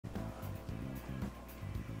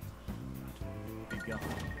go.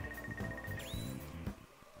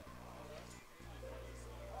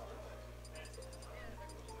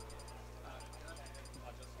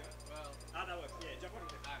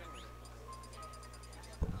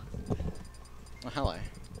 Oh, hello.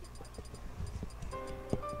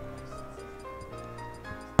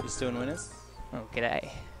 You still in winners? Oh, g'day.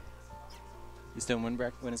 You still in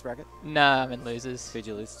winners bracket? No, I'm in losers. Who'd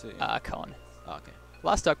you lose to? Con. Oh, okay.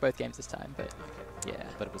 Lost stock both games this time, but yeah.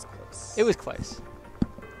 But it was close. It was close.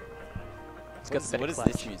 What is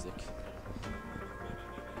this music?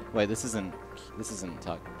 Wait, this isn't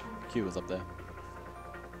Tuck. Q was up there.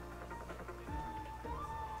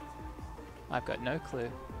 I've got no clue.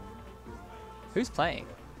 Who's playing?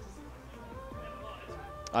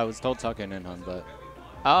 I was told Tuck and Ninhon, but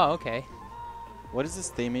Oh, okay. what is this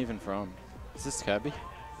theme even from? Is this Kirby?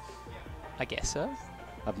 I guess so.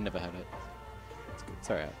 I've never had it. It's good. It's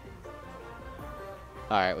alright.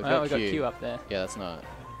 Alright, we've Oh, got we Q. got Q up there. Yeah, that's not.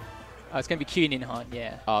 Oh, it's going to be Q Ninhon,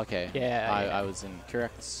 yeah. Oh, okay. Yeah, yeah. I was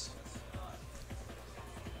incorrect.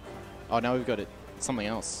 Oh, now we've got it. Something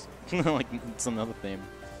else. Like some other theme.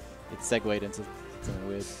 It segued into something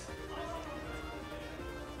weird.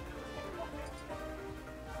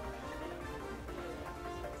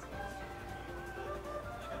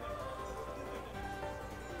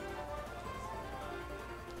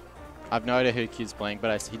 I've no idea who Q's playing,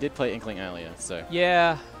 but he did play Inkling earlier, so.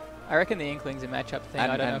 Yeah, I reckon the Inkling's a matchup thing.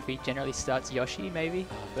 And- I don't know and- if he generally starts Yoshi, maybe,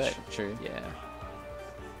 but True. yeah.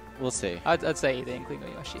 We'll see. I'd say either Inkling or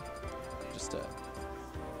Yoshi. Just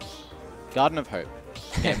Garden of Hope.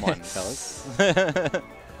 Game 1, fellas.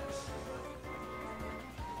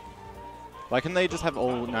 Why couldn't they just have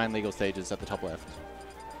all 9 legal stages at the top left?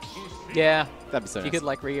 Yeah. That'd be so You nice. could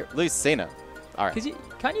like Lucina. Alright.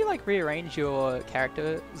 Can't you like rearrange your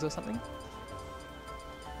characters or something?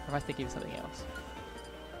 Or am I thinking of something else?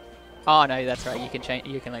 Oh no, that's right. You can change.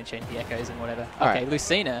 You can only change the echoes and whatever. All Okay, right.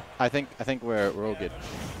 Lucina. I think we're all good.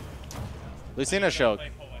 Lucina Shulk.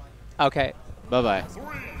 Okay. Bye bye.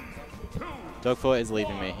 Dogfort is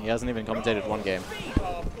leaving me. He hasn't even commentated one game.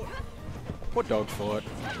 What Dogfort?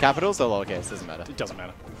 Capitals or lowercase? Doesn't matter. It doesn't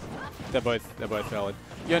matter. They're both valid.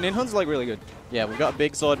 Yeah, Ninhon's like really good. Yeah, we've got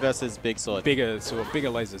big sword versus big sword. Bigger sword, bigger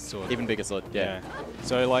laser sword. Even bigger sword. Yeah.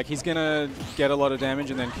 So like he's gonna get a lot of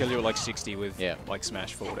damage and then kill you at like 60 with like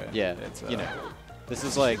smash forward air. Yeah. It's, you know, this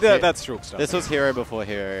is like that's Shulk stuff. This was hero before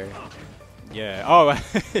hero. Yeah. Oh,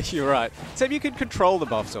 you're right. Except you can control the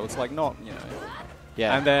buff, so it's like not, you know.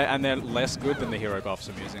 Yeah. And they're less good than the hero buffs,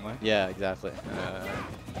 amusingly. Yeah, exactly.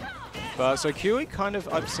 But so Q kind of,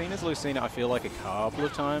 I've seen his Lucina, I feel like a couple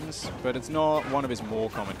of times, but it's not one of his more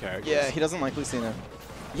common characters. Yeah, he doesn't like Lucina.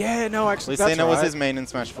 Yeah, no, actually, Lucina that's right. was his main in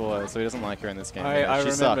Smash 4, so he doesn't like her in this game. I She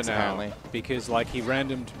remember sucks, now, apparently. because like he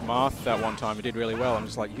randomed Marth that one time and did really well. I'm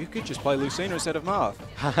just like, you could just play Lucina instead of Marth.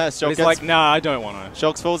 But he's like, nah, I don't want to.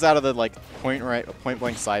 Shulk falls out of the like point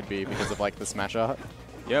blank side B because of like the smash art.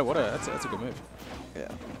 Yeah, that's a good move. Yeah.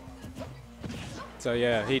 So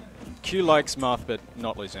yeah, Q likes Marth, but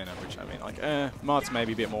not Lucina, which I mean, like, Marth's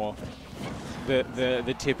maybe a bit more.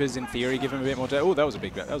 The tippers in theory give him a bit more. Oh, that was a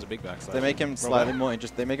big backslash. They make him slightly more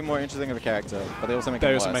interesting. They make him more interesting of a character, but they also make They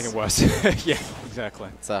him also worse. make him worse. Yeah, exactly.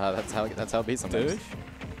 So that's how it be sometimes. Dude.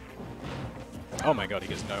 Oh my god, he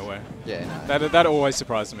gets nowhere. Yeah. No. That always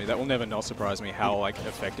surprises me. That will never not surprise me how like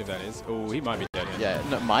effective that is. Oh, he might be dead here. Yeah.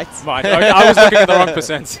 No, might. Might. I was looking at the wrong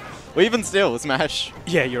percents. Well, even still, Smash.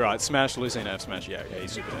 Yeah, you're right. Smash, Lucina, F smash. Yeah,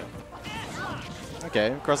 he's super dead.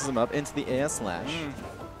 Okay, crosses him up into the air slash.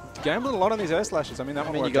 Gambling a lot on these air slashes. I mean, that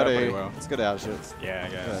one you worked got out pretty well. It's good out of shields. Yeah,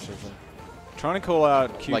 Good yeah. out of shields, Trying to call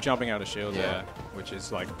out Q Like- jumping out of shield Yeah. there, which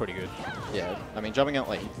is like pretty good. Yeah. I mean, jumping out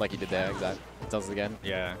like he did there, exact. Does it again.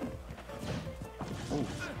 Yeah. Ooh.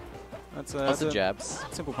 That's Lots a of jabs.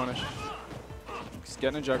 simple punish. Just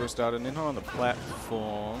getting a juggle started. Ninhon on the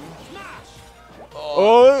platform.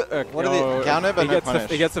 Oh! What are the counter but he no gets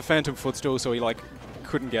punish? he gets the phantom footstool, so he like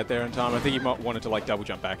couldn't get there in time. I think he might wanted to like double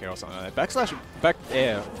jump back air or something like that. Backslash, back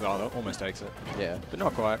air, rather, almost takes it. Yeah. But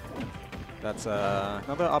not quite. That's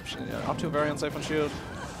another up to a very unsafe on shield.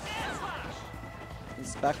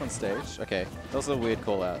 He's back on stage. Okay. That was a weird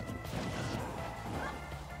call out.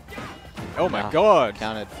 Oh my Ah, god!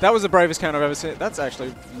 Counted. That was the bravest counter I've ever seen. That's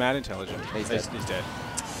actually mad intelligent. He's dead. He's dead.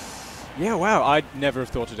 Yeah, wow. I'd never have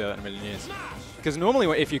thought to do that in a million years. Because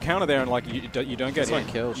normally, if you counter there and like you don't get That's not hit,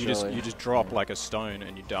 kill, you surely. just drop like a stone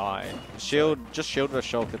and you die. Just shield versus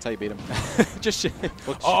Shulk. That's how you beat him. Just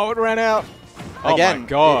oh, it ran out. Again, oh my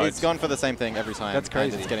god! It's gone for the same thing every time. That's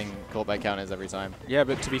crazy. And it's getting caught by counters every time. Yeah,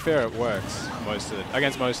 but to be fair, it works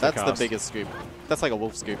against most of the That's cast. the biggest scoop. That's like a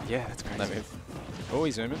wolf scoop. Yeah, that's crazy. That move. Oh,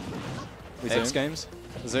 he's zooming. We X zoom. Games.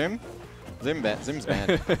 Zoom. Zoom's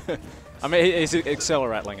banned. I mean, he's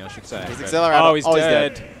accelerating, I should say. He's but- accelerating. Oh, he's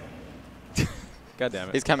dead. God damn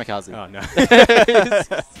it. He's kamikaze. Oh, no.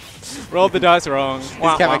 Rolled the dice wrong. He's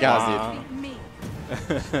kamikaze.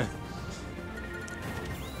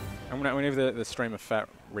 I'm going to give the stream a fat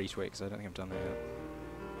retweet because I don't think I've done that yet.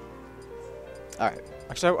 Alright.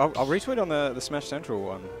 Actually, I'll retweet on the Smash Central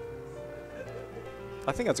one.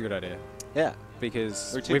 I think that's a good idea. Yeah.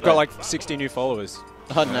 Because Retweet we've that. got like 60 new followers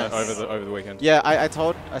Oh, nice. over the weekend. Yeah, I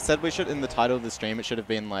said we should, in the title of the stream, it should have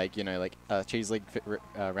been like, you know, like Cheese League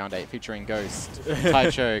Round 8 featuring Ghost,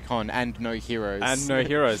 Taicho, Con, and No Heroes. And no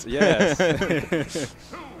heroes, yes.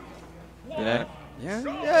 You know?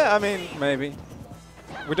 Yeah, I mean, maybe.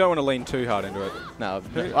 We don't want to lean too hard into it. No,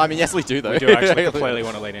 I mean, yes, we do, though. We do actually completely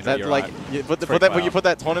want to lean into it. That, You're like, right. you put Freak that, wow. you put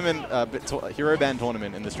that tournament, Hero Band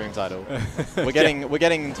tournament in the stream title. We're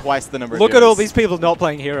getting twice the number of Look at viewers. all these people not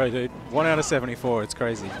playing Hero, dude. 1 out of 74. It's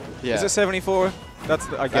crazy. Yeah. Is it 74? That's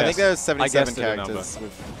the, I guess. I think there was 77 guessed it a characters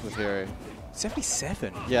with Hero.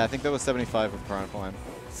 77? Yeah, I think there was 75 with Piranha Plant.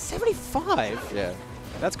 75? Yeah.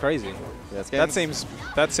 That's crazy. Yeah, this game,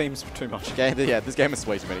 That seems too much. this game has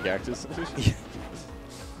way too many characters.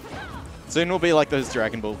 Soon will be like those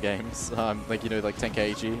Dragon Ball games, like, you know, like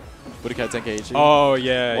Tenkaichi, Budokai Tenkaichi. Oh,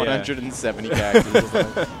 yeah, 170 characters or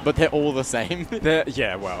something. But they're all the same.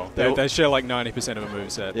 Yeah, well, they share like 90% of a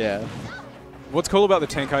moveset. Yeah. What's cool about the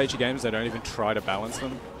Tenkaichi games, they don't even try to balance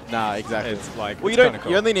them. Nah, exactly. It's like, well, it's you don't. kinda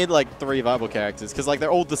cool. You only need like 3 viable characters because like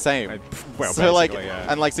they're all the same. Well, so like, basically, yeah.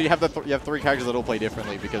 and like, so you have you have 3 characters that all play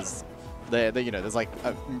differently because they you know, there's like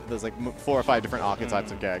 4 or 5 different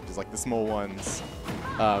archetypes of characters, like the small ones,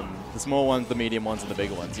 the medium ones, and the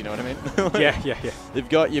bigger ones. You know what I mean? Like, yeah. You've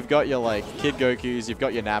got your like Kid Gokus, you've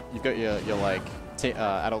got your you've got your like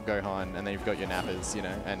adult Gohan, and then you've got your Nappas, you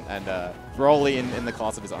know, and Broly in the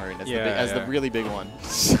class of his own as the really big one.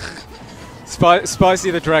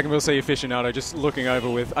 Spicy the Dragon Ball Z aficionado just looking over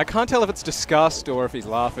with. I can't tell if it's disgust or if he's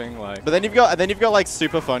laughing. Like, but then you've got like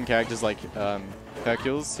super fun characters like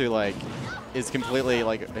Hercules, who like is completely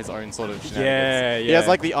like his own sort of shenanigans. Yeah. He has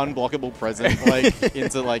like the unblockable present, like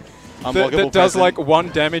into like unblockable. that does present. like 1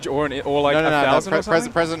 damage or like no, 1,000 or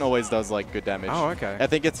something? Present always does like good damage. Oh, okay. I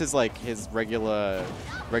think it's his like his regular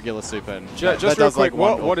super. And Just that real does, quick,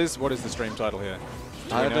 like, what is the stream title here?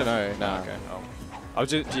 I don't know. No. Oh, okay. Oh.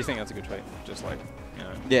 Do you think that's a good tweet? Just like, you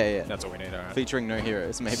know. Yeah. That's all we need. All right. Featuring No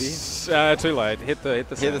Heroes, maybe. Too late. Hit the Hit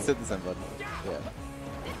the send button. Yeah.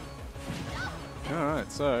 All right.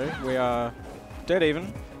 So we are dead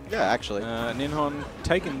even. Yeah, actually. Ninhon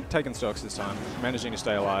taking stocks this time, managing to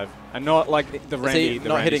stay alive, and not like the Randy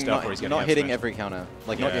stuff where he's getting hitting smashed. every counter,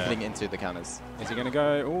 like not hitting into the counters. Is he gonna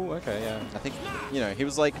go? Oh, okay, yeah. I think, you know, he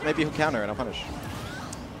was like, maybe he'll counter and I'll punish.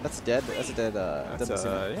 That's dead. That's a dead.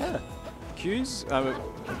 Yeah. Q's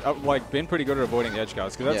like been pretty good at avoiding the edge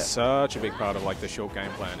guards because that's such a big part of like the Shulk game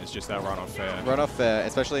plan. Is just that run off fair. Run off fair,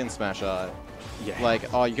 especially in Smash Art. Yeah.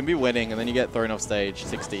 Like, oh, you can be winning and then you get thrown off stage,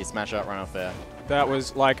 60, Smash Art, run off fair. That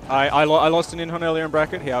was like I lost to Ninhon earlier in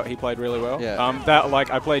bracket. He played really well. Yeah. That like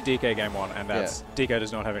I played DK game 1 and that's DK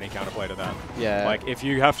does not have any counterplay to that. Yeah. Like if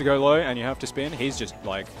you have to go low and you have to spin, he's just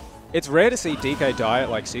like. It's rare to see DK die at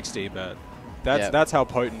like 60, but that's how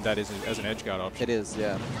potent that is as an edge guard option. It is,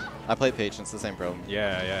 yeah. I played Peach and it's the same problem.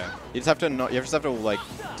 Yeah. You just have to like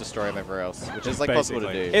destroy him everywhere else, which is like possible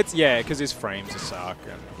to do. It's because his frames are suck.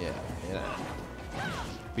 And Yeah.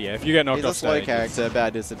 but yeah, if you get knocked He's off a slow stage, character,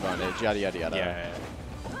 bad disadvantage, yada yada yada. Yeah.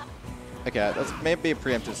 Okay, that's maybe a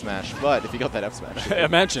preemptive smash, but if you got that F smash.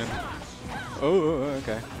 Imagine. Oh,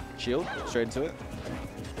 okay. Shield, straight into it.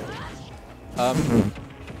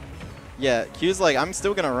 Yeah, Q's like, I'm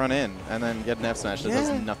still gonna run in and then get an F smash that does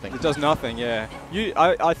nothing. It does nothing, yeah.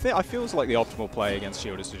 I feel it's like the optimal play against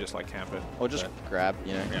Shield is to just like camp it. Or just grab,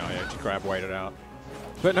 you know. Yeah, just grab, wait it out.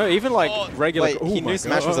 But no, even like regular. Wait, he knew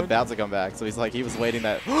Smash was about to come back, so he's like, he was waiting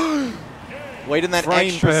that Frame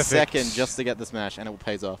extra perfect. second just to get the smash, and it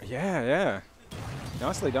pays off. Yeah.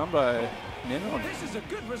 Nicely done by Ninhon. This is a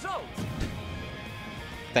good result.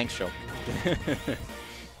 Thanks, Shulk.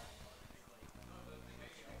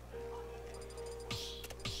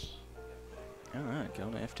 Alright,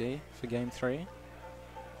 going to FD for game 3.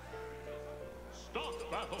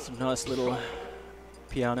 Some nice little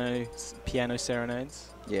piano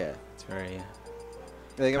serenades. Yeah. It's very. I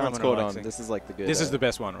think everyone's Calm and caught on. relaxing. This is like the good. This is the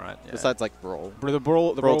best one, right? Yeah. Besides like Brawl. The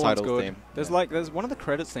Brawl one's titles good. theme. There's one of the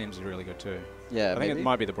credits themes is really good too. Yeah, I think it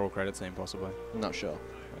might be the Brawl credits theme, possibly. I'm not sure.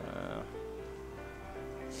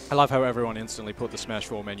 I love how everyone instantly put the Smash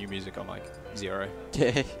 4 menu music on like 0.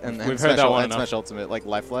 Yeah, and We've Smash heard that one and enough. Smash Ultimate, like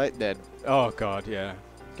Lifelight, dead. Oh god, yeah.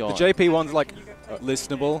 Gone. The JP one's like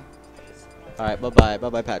listenable. Alright, bye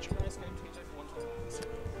bye, Patrick.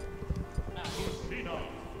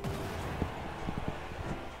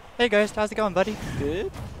 Hey Ghost, how's it going, buddy?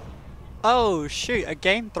 Good. Oh shoot, a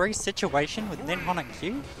game 3 situation with Ninhon and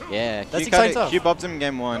Q? Yeah, That's Q exciting kinda, stuff. Q bobbed him in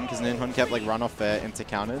game 1 because Ninhon kept like run off fair into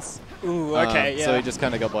counters. Ooh, okay, yeah. So he just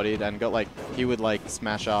kind of got bodied and got like, he would like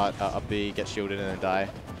smash art, up B, get shielded and then die.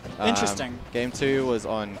 Interesting. Game 2 was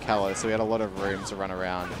on Calo, so we had a lot of room to run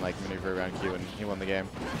around and like maneuver around Q, and he won the game.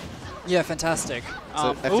 Yeah, fantastic.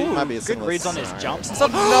 So FT might be a good similar reads on his scenario. jumps and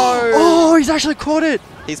stuff. No! Oh, he's actually caught it!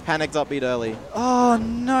 He's panicked up beat early. Oh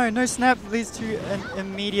no, no snap leads to an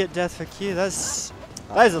immediate death for Q. That is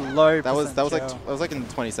a low That was percent kill. like in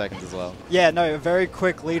 20 seconds as well. Yeah, no, a very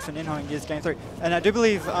quick lead for Ninhon in Gears Game 3. And I do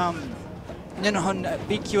believe Ninhon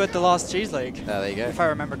beat Q at the last Cheese League, There you go. if I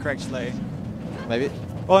remember correctly. Maybe.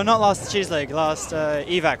 Well, not last Cheese League, last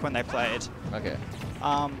evac when they played. Okay.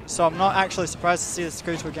 So I'm not actually surprised to see this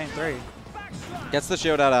go to a Game 3. Gets the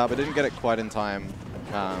shield out, but didn't get it quite in time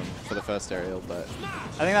for the first aerial, but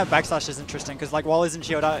I think that backslash is interesting because like while he's in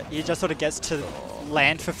shield out, he just sort of gets to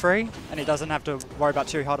land for free and he doesn't have to worry about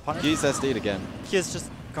too hard a punish. Q's SD'd again. Q's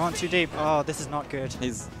just gone too deep. Oh, this is not good.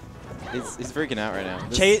 He's freaking out right now.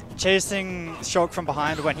 This- Chasing Shulk from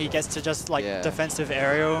behind when he gets to just like defensive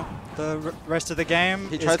aerial the rest of the game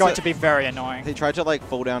He is tried going to- to be very annoying. He tried to like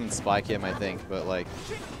fall down and spike him, I think, but like,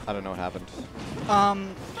 I don't know what happened.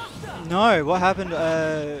 No, what happened?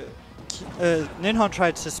 Ninhon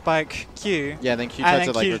tried to spike Q. Yeah, then Q And tried then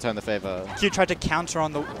to like Q- return the favor. Q tried to counter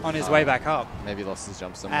on his way back up. Maybe lost his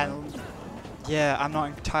jump somewhere. And yeah, I'm not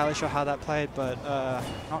entirely sure how that played, but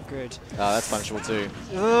not good. That's punishable too.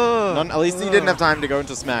 Ugh. At least he didn't have time to go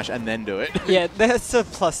into smash and then do it. Yeah, that's a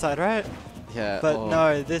plus side, right? Yeah. But oh.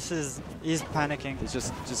 no, he's panicking. He's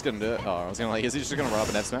just gonna do it. Oh, I was gonna like, is he just gonna run up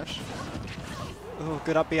an F smash? Oh,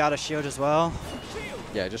 good up B out of shield as well.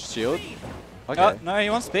 Yeah, just shield. Okay. Oh, no, he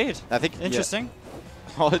wants speed. I think Interesting.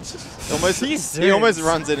 Yeah. Oh, it's just almost. These He almost zooms.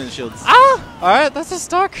 runs in and shields. Ah! Alright, that's a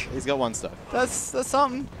stock. He's got one stuck. That's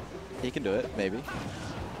something. He can do it, maybe.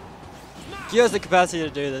 He has the capacity to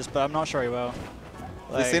do this, but I'm not sure he will.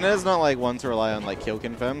 Like, Lucina is not like one to rely on like kill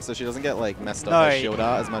confirm, so she doesn't get like messed up No. by shield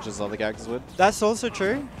art as much as other characters would. that's also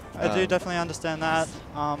true. I do Um, definitely understand that.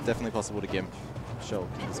 Definitely possible to gimp Shulk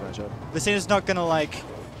in this matchup. Lucina's not gonna like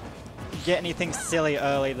get anything silly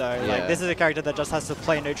early though. Yeah. Like this is a character that just has to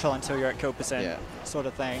play neutral until you're at kill percent, Yeah. sort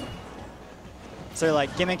of thing. So like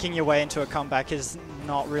gimmicking your way into a comeback is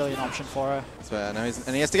not really an option for her. So now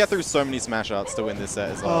and he has to get through so many smash arts to win this set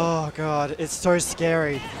as well. Oh god, it's so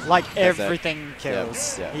scary. Like That's it. everything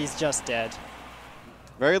kills. Yeah. He's just dead.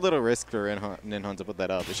 Very little risk for Ninhon to put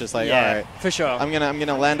that up. It's just like, yeah, alright, for sure. I'm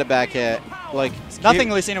gonna land a back hit. Like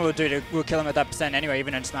Nothing Lucina will do will kill him at that percent anyway,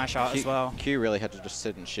 even in Smash Art as well. Q really had to just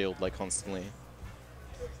sit and shield like constantly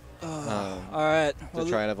Alright. to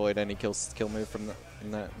try and avoid any kill move from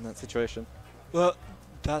in that situation. Well,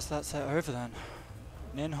 that's that set over then.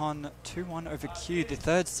 Ninhon 2-1 over Q, the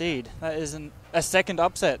third seed. That is a second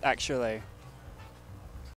upset, actually.